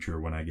in the future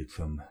when I get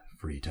some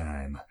free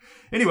time.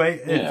 Anyway,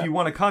 if you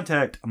want to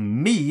contact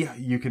me,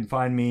 you can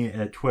find me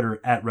at Twitter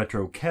at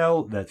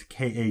RetroKel. That's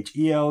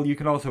KHEL. You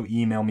can also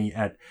email me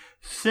at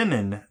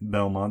Simon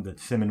Belmont.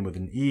 That's Simon with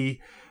an E,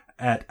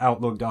 at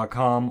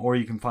Outlook.com, or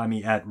you can find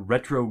me at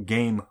Retro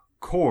Game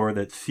Core,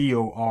 that's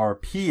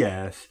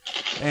CORPS,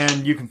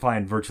 and you can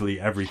find virtually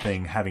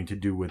everything having to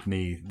do with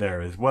me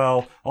there as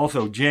well.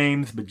 Also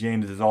James, but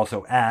James is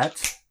also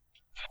at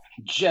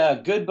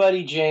Good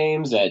Buddy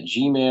James at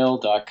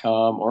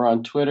gmail.com, or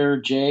on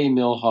Twitter,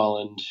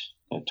 jmilholland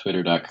at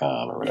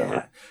twitter.com or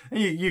whatever.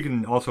 Yeah. You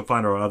can also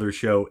find our other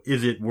show,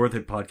 Is It Worth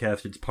It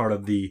podcast. It's part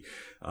of the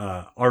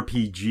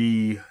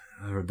RPG,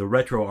 or the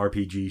Retro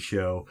RPG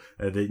show.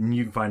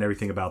 You can find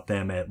everything about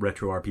them at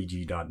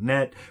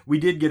retrorpg.net. We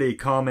did get a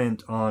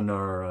comment on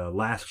our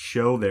last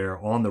show there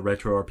on the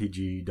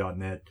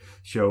retrorpg.net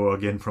show,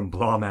 again from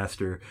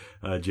Blawmaster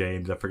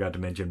James. I forgot to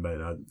mention,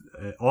 but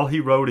all he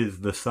wrote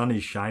is "The sun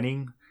is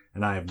shining,"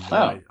 and I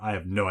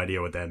have no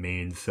idea what that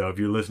means. So if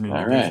you're listening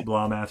to this,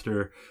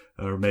 Blawmaster,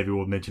 or maybe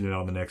we'll mention it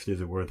on the next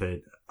Is It Worth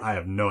It, I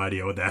have no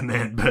idea what that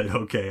meant, but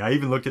okay. I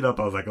even looked it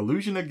up. I was like,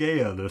 Illusion of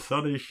Gaia, the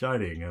sun is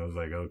shining. I was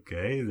like,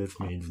 okay, this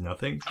means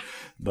nothing.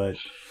 But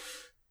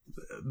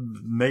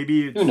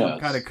maybe it's some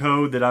kind of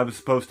code that I was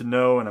supposed to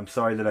know, and I'm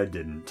sorry that I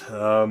didn't.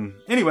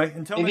 Anyway,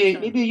 until next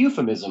time. Maybe a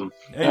euphemism.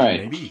 Hey, all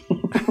right. Maybe.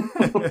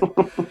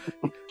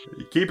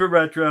 Keep it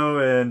retro,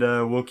 and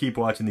we'll keep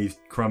watching these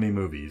crummy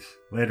movies.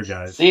 Later,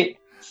 guys. See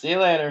you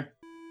later.